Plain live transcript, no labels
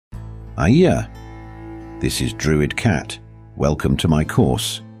Hiya! This is Druid Cat. Welcome to my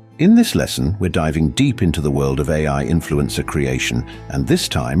course. In this lesson, we're diving deep into the world of AI influencer creation, and this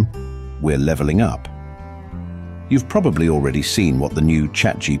time, we're leveling up. You've probably already seen what the new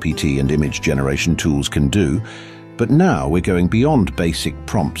ChatGPT and image generation tools can do, but now we're going beyond basic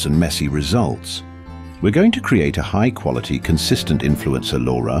prompts and messy results. We're going to create a high-quality, consistent influencer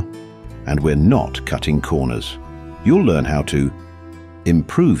LoRA, and we're not cutting corners. You'll learn how to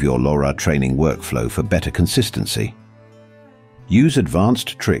improve your LoRA training workflow for better consistency. Use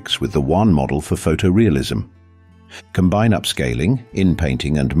advanced tricks with the WAN model for photorealism. Combine upscaling,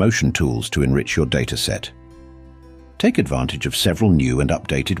 in-painting and motion tools to enrich your dataset. Take advantage of several new and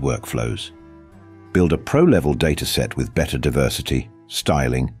updated workflows. Build a pro-level dataset with better diversity,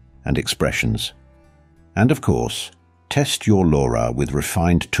 styling and expressions. And of course, test your LoRA with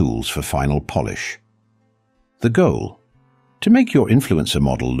refined tools for final polish. The goal: to make your influencer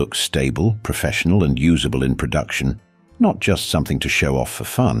model look stable, professional and usable in production, not just something to show off for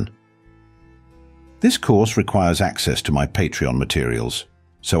fun. This course requires access to my Patreon materials,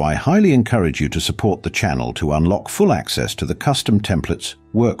 so I highly encourage you to support the channel to unlock full access to the custom templates,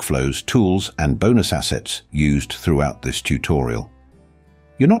 workflows, tools and bonus assets used throughout this tutorial.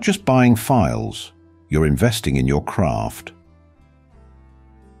 You're not just buying files, you're investing in your craft.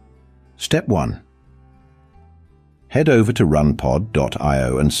 Step 1. Head over to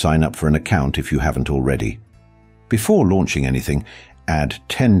runpod.io and sign up for an account if you haven't already. Before launching anything, add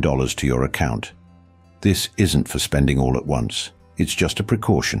 $10 to your account. This isn't for spending all at once. It's just a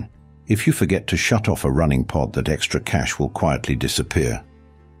precaution. If you forget to shut off a running pod, that extra cash will quietly disappear.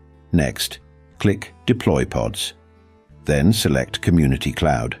 Next, click Deploy Pods. Then select Community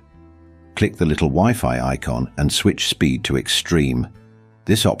Cloud. Click the little Wi-Fi icon and switch speed to Extreme.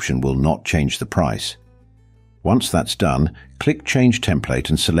 This option will not change the price. Once that's done, click Change Template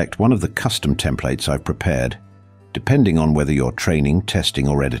and select one of the custom templates I've prepared, depending on whether you're training, testing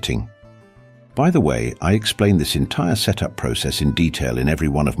or editing. By the way, I explain this entire setup process in detail in every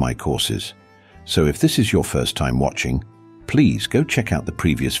one of my courses, so if this is your first time watching, please go check out the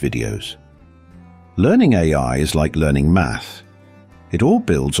previous videos. Learning AI is like learning math. It all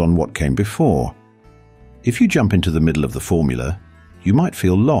builds on what came before. If you jump into the middle of the formula, you might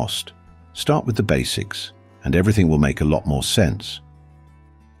feel lost. Start with the basics, and everything will make a lot more sense.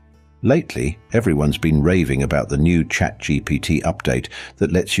 Lately, everyone's been raving about the new ChatGPT update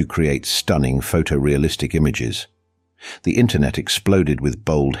that lets you create stunning photorealistic images. The internet exploded with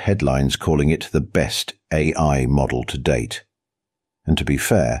bold headlines calling it the best AI model to date. And to be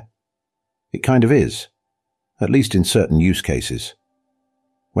fair, it kind of is, at least in certain use cases.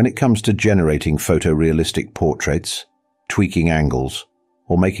 When it comes to generating photorealistic portraits, tweaking angles,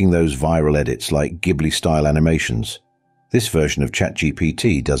 or making those viral edits like Ghibli-style animations, this version of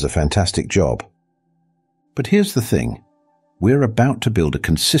ChatGPT does a fantastic job. But here's the thing. We're about to build a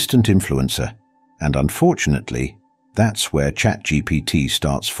consistent influencer, and unfortunately, that's where ChatGPT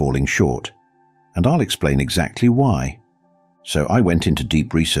starts falling short. And I'll explain exactly why. So I went into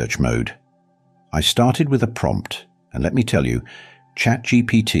deep research mode. I started with a prompt, and let me tell you,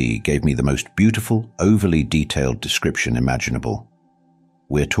 ChatGPT gave me the most beautiful, overly detailed description imaginable.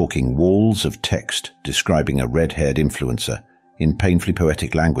 We're talking walls of text describing a red-haired influencer in painfully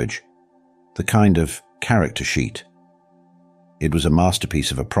poetic language, the kind of character sheet. It was a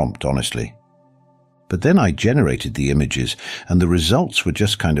masterpiece of a prompt, honestly. But then I generated the images, and the results were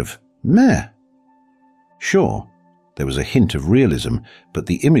just kind of meh. Sure, there was a hint of realism, but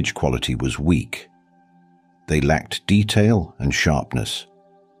the image quality was weak. They lacked detail and sharpness.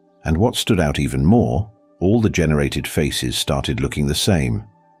 And what stood out even more, all the generated faces started looking the same.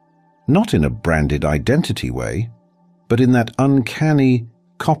 Not in a branded identity way, but in that uncanny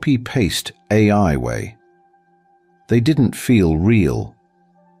copy-paste AI way. They didn't feel real.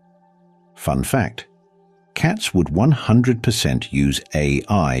 Fun fact, cats would 100% use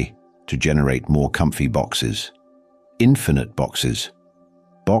AI to generate more comfy boxes. Infinite boxes.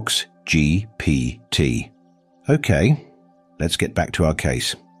 Box GPT. Okay, let's get back to our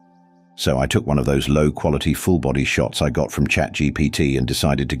case. So I took one of those low-quality full-body shots I got from ChatGPT and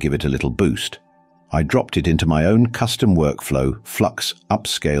decided to give it a little boost. I dropped it into my own custom workflow, Flux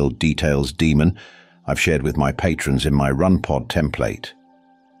Upscale Details Daemon, I've shared with my patrons in my Runpod template.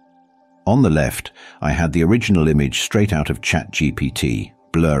 On the left, I had the original image straight out of ChatGPT,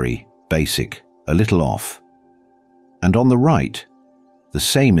 blurry, basic, a little off. And on the right, the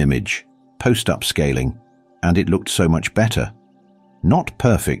same image, post-upscaling, and it looked so much better. Not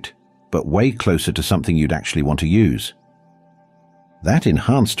perfect, but way closer to something you'd actually want to use. That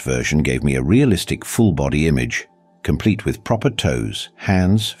enhanced version gave me a realistic full-body image, complete with proper toes,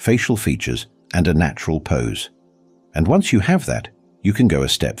 hands, facial features, and a natural pose. And once you have that, you can go a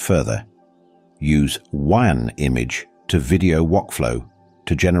step further. Use one image to video workflow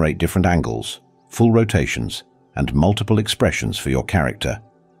to generate different angles, full rotations, and multiple expressions for your character.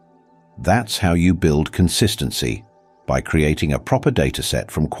 That's how you build consistency, by creating a proper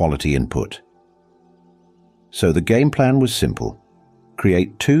dataset from quality input. So the game plan was simple.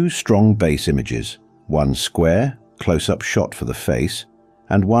 Create 2 strong base images, one square, close-up shot for the face,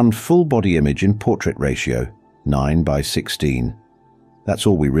 and one full-body image in portrait ratio, 9:16. That's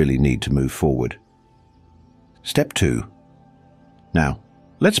all we really need to move forward. Step 2. Now,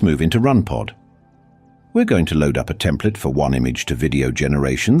 let's move into Runpod. We're going to load up a template for one image to video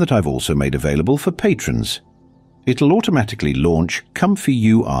generation that I've also made available for patrons. It'll automatically launch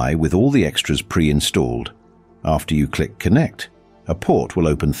ComfyUI with all the extras pre-installed. After you click Connect, a port will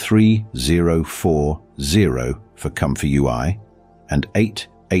open 3040 for ComfyUI and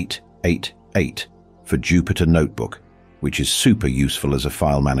 8888 for Jupyter Notebook, which is super useful as a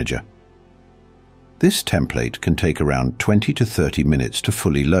file manager. This template can take around 20 to 30 minutes to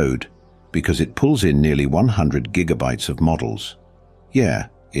fully load because it pulls in nearly 100 gigabytes of models. Yeah,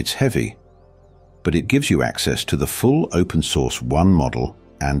 it's heavy, but it gives you access to the full open source one model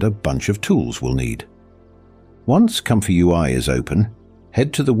and a bunch of tools we'll need. Once ComfyUI is open,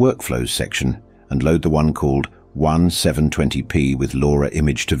 head to the Workflows section and load the one called 1720p with LoRA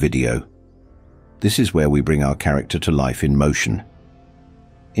image to video. This is where we bring our character to life in motion.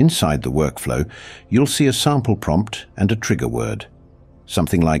 Inside the workflow, you'll see a sample prompt and a trigger word.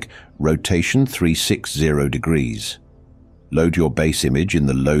 Something like rotation 360 degrees. Load your base image in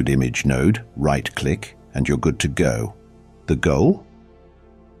the Load Image node, right-click, and you're good to go. The goal?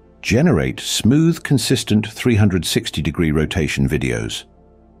 Generate smooth, consistent 360-degree rotation videos.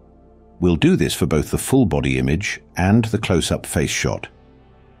 We'll do this for both the full-body image and the close-up face shot.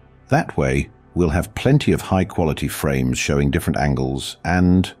 That way, we'll have plenty of high-quality frames showing different angles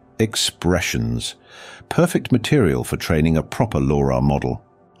and expressions. Perfect material for training a proper LoRA model.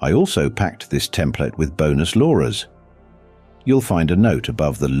 I also packed this template with bonus LoRAs. You'll find a note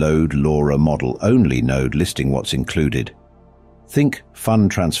above the Load LoRA Model Only node listing what's included. Think fun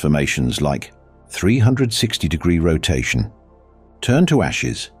transformations like 360-degree rotation, turn to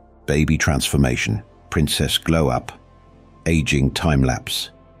ashes, baby transformation, princess glow up, aging time-lapse,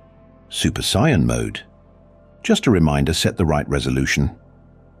 Super Saiyan mode. Just a reminder, set the right resolution.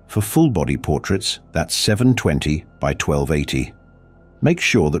 For full-body portraits, that's 720 by 1280. Make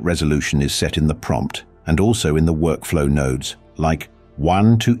sure that resolution is set in the prompt and also in the workflow nodes, like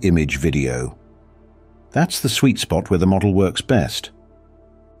 1:image video. That's the sweet spot where the model works best.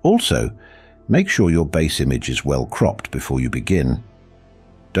 Also, make sure your base image is well cropped before you begin.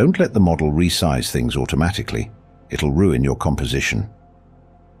 Don't let the model resize things automatically. It'll ruin your composition.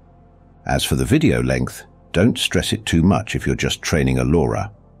 As for the video length, don't stress it too much if you're just training a LoRA.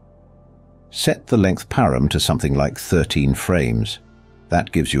 Set the length param to something like 13 frames.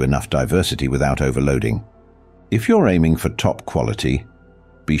 That gives you enough diversity without overloading. If you're aiming for top quality,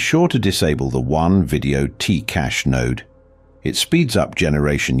 be sure to disable the One Video T-Cache node. It speeds up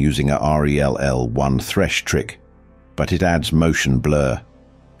generation using a RELL1 thresh trick, but it adds motion blur.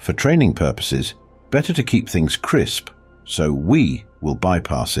 For training purposes, better to keep things crisp, so we will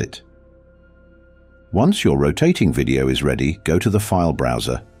bypass it. Once your rotating video is ready, go to the file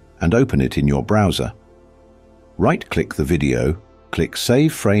browser and open it in your browser. Right-click the video, click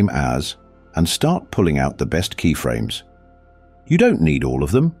Save Frame As, and start pulling out the best keyframes. You don't need all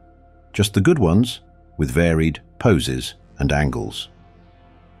of them, just the good ones with varied poses and angles.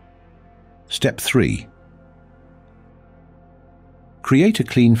 Step 3. Create a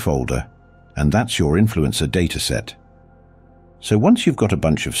clean folder, and that's your influencer dataset. So once you've got a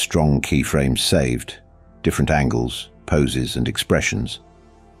bunch of strong keyframes saved, different angles, poses, and expressions,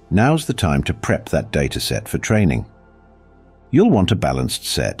 now's the time to prep that dataset for training. You'll want a balanced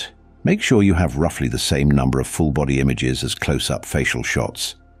set. Make sure you have roughly the same number of full-body images as close-up facial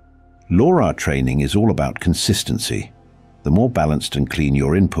shots. LoRA training is all about consistency. The more balanced and clean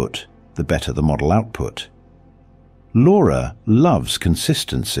your input, the better the model output. LoRA loves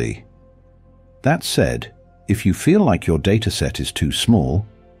consistency. That said, if you feel like your dataset is too small,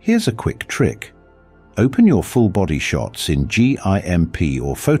 here's a quick trick. Open your full-body shots in GIMP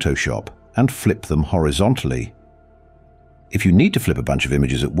or Photoshop and flip them horizontally. If you need to flip a bunch of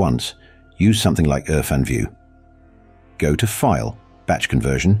images at once, use something like Irfan View. Go to File, Batch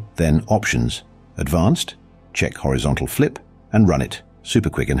Conversion, then Options, Advanced, check Horizontal Flip, and run it. Super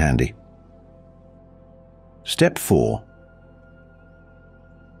quick and handy. Step 4.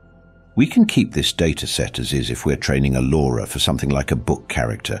 We can keep this data set as is if we're training a LoRA for something like a book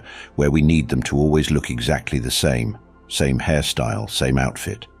character, where we need them to always look exactly the same hairstyle, same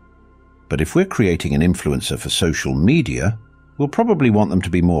outfit. But if we're creating an influencer for social media, we'll probably want them to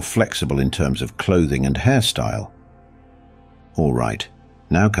be more flexible in terms of clothing and hairstyle. All right,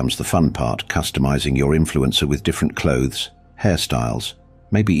 now comes the fun part, customizing your influencer with different clothes, hairstyles,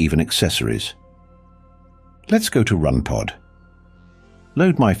 maybe even accessories. Let's go to Runpod.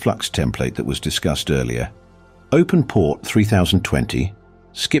 Load my Flux template that was discussed earlier. Open port 3020,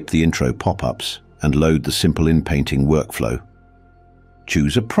 skip the intro pop-ups, and load the simple in-painting workflow.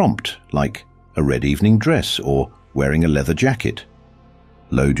 Choose a prompt, like a red evening dress or wearing a leather jacket.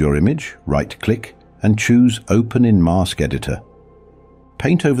 Load your image, right-click, and choose Open in Mask Editor.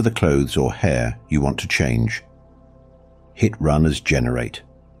 Paint over the clothes or hair you want to change. Hit Run as Generate.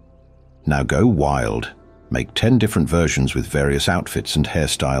 Now go wild. Make 10 different versions with various outfits and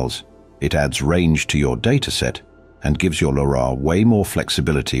hairstyles. It adds range to your dataset and gives your LoRA way more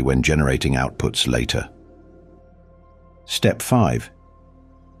flexibility when generating outputs later. Step 5.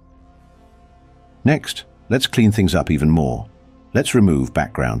 Next, let's clean things up even more. Let's remove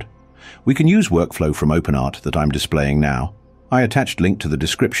background. We can use workflow from OpenArt that I'm displaying now. I attached link to the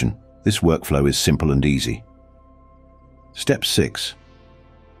description. This workflow is simple and easy. Step 6.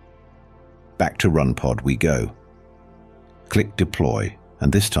 Back to Runpod we go. Click Deploy,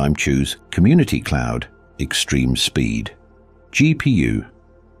 and this time choose Community Cloud Extreme Speed GPU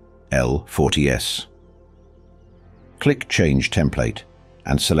L40S. Click Change Template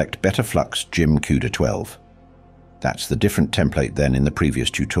and select Better Flux Gym CUDA 12. That's the different template than in the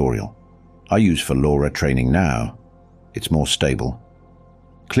previous tutorial. I use for LoRA training now. It's more stable.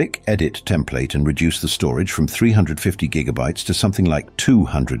 Click Edit Template and reduce the storage from 350 gigabytes to something like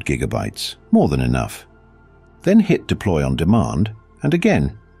 200 gigabytes, more than enough. Then hit Deploy on Demand, and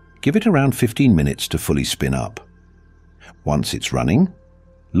again, give it around 15 minutes to fully spin up. Once it's running,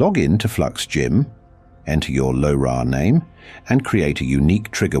 log in to Flux Gym, enter your LoRA name, and create a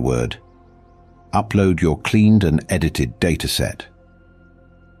unique trigger word. Upload your cleaned and edited dataset.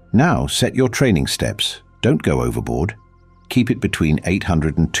 Now set your training steps. Don't go overboard. Keep it between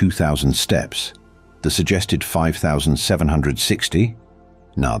 800 and 2000 steps. The suggested 5760?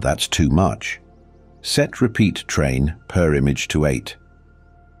 Nah, that's too much. Set repeat train per image to 8.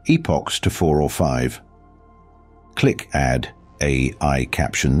 Epochs to 4 or 5. Click Add AI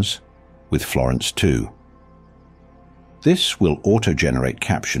Captions with Florence 2. This will auto-generate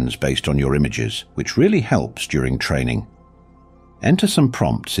captions based on your images, which really helps during training. Enter some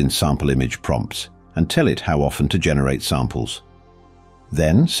prompts in sample image prompts and tell it how often to generate samples.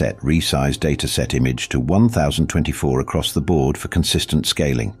 Then set resize dataset image to 1024 across the board for consistent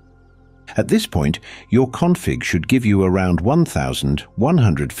scaling. At this point, your config should give you around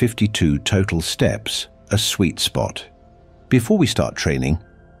 1152 total steps, a sweet spot. Before we start training,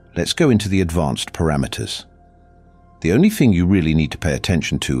 let's go into the advanced parameters. The only thing you really need to pay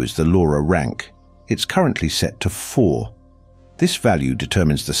attention to is the LoRA rank. It's currently set to 4. This value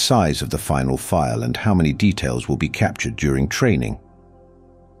determines the size of the final file and how many details will be captured during training.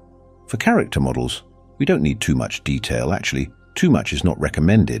 For character models, we don't need too much detail. Actually, too much is not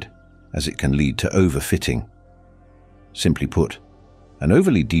recommended, as it can lead to overfitting. Simply put, an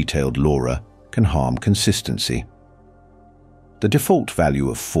overly detailed LoRA can harm consistency. The default value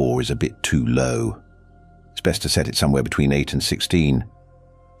of 4 is a bit too low. It's best to set it somewhere between 8 and 16.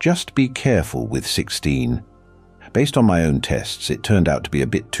 Just be careful with 16. Based on my own tests, it turned out to be a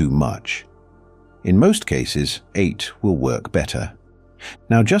bit too much. In most cases, 8 will work better.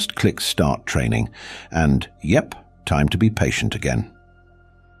 Now just click Start Training, and yep, time to be patient again.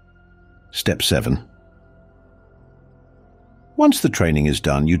 Step 7. Once the training is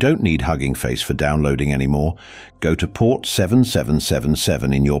done, you don't need Hugging Face for downloading anymore. Go to port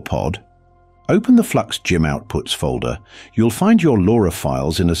 7777 in your pod. Open the Flux Gym Outputs folder. You'll find your LoRA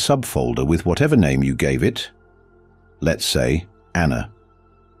files in a subfolder with whatever name you gave it. Let's say Anna.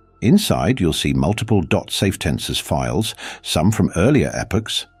 Inside, you'll see multiple .safetensors files, some from earlier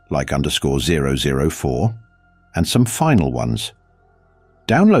epochs, like _004, and some final ones.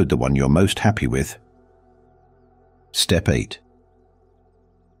 Download the one you're most happy with. Step 8.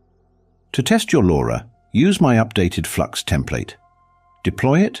 To test your LoRA, use my updated Flux template.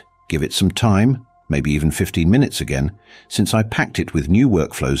 Deploy it, give it some time, maybe even 15 minutes again, since I packed it with new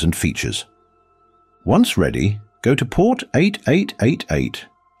workflows and features. Once ready, go to port 8888,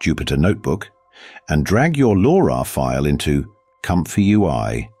 Jupyter Notebook, and drag your LoRA file into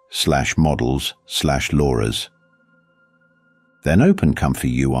ComfyUI/models/LoRAs. Then open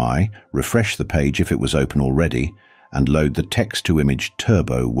ComfyUI, refresh the page if it was open already, and load the text-to-image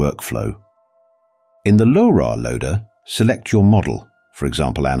turbo workflow. In the LoRA loader, select your model, for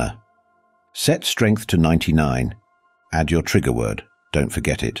example Anna. Set strength to 99. Add your trigger word, don't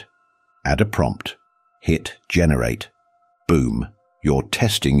forget it. Add a prompt. Hit generate. Boom, you're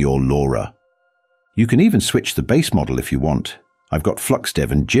testing your LoRA. You can even switch the base model if you want. I've got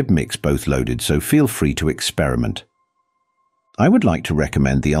FluxDev and JibMix both loaded, so feel free to experiment. I would like to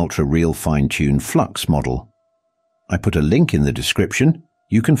recommend the ultra-real fine-tune Flux model. I put a link in the description.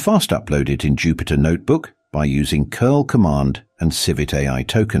 You can fast upload it in Jupyter Notebook by using curl command and Civit AI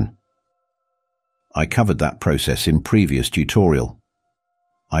token. I covered that process in previous tutorial.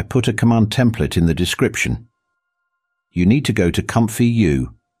 I put a command template in the description. You need to go to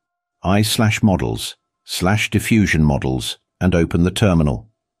ComfyUI/models/diffusion models and open the terminal.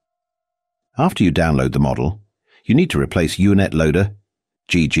 After you download the model, you need to replace UNet Loader,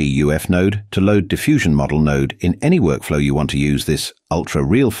 GGUF node to Load Diffusion Model node in any workflow you want to use this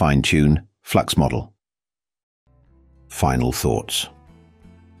ultra-real fine-tune Flux model. Final thoughts.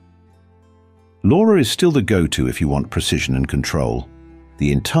 LoRA is still the go-to if you want precision and control.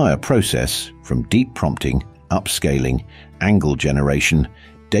 The entire process, from deep prompting, upscaling, angle generation,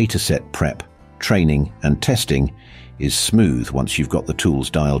 dataset prep, training and testing, is smooth once you've got the tools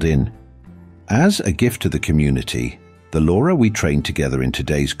dialed in. As a gift to the community, the LoRA we trained together in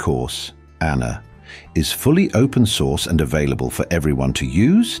today's course, Anna, is fully open source and available for everyone to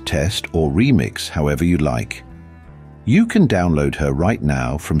use, test or remix however you like. You can download her right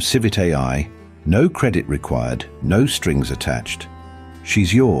now from Civit AI, no credit required, no strings attached.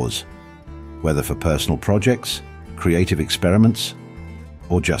 She's yours, whether for personal projects, creative experiments,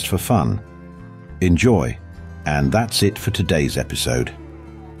 or just for fun. Enjoy. And that's it for today's episode.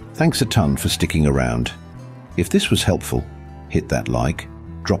 Thanks a ton for sticking around. If this was helpful, hit that like,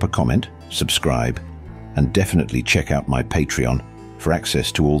 drop a comment, subscribe, and definitely check out my Patreon for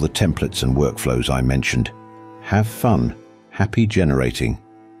access to all the templates and workflows I mentioned. Have fun. Happy generating.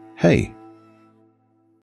 Hey,